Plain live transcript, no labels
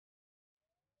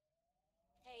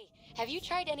Hey, have you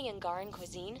tried any Angaran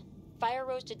cuisine?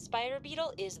 Fire-roasted spider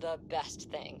beetle is the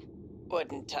best thing.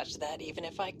 Wouldn't touch that even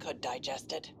if I could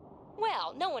digest it.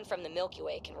 Well, no one from the Milky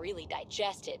Way can really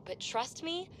digest it, but trust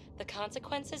me, the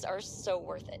consequences are so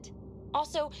worth it.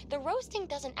 Also, the roasting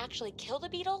doesn't actually kill the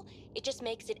beetle, it just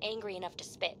makes it angry enough to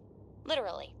spit.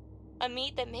 Literally. A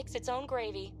meat that makes its own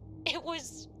gravy. It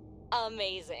was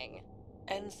amazing.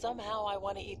 And somehow I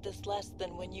want to eat this less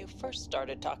than when you first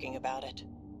started talking about it.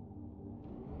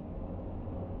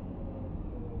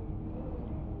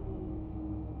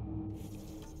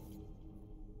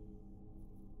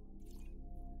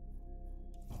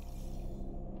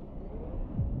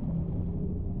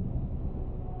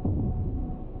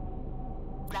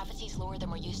 Gravity's lower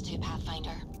than we're used to,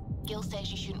 Pathfinder. Gil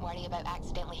says you shouldn't worry about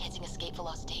accidentally hitting escape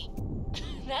velocity.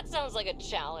 That sounds like a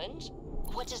challenge.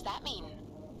 What does that mean?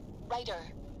 Ryder,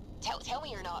 tell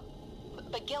me you're not...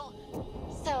 But Gil...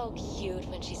 So cute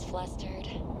when she's flustered.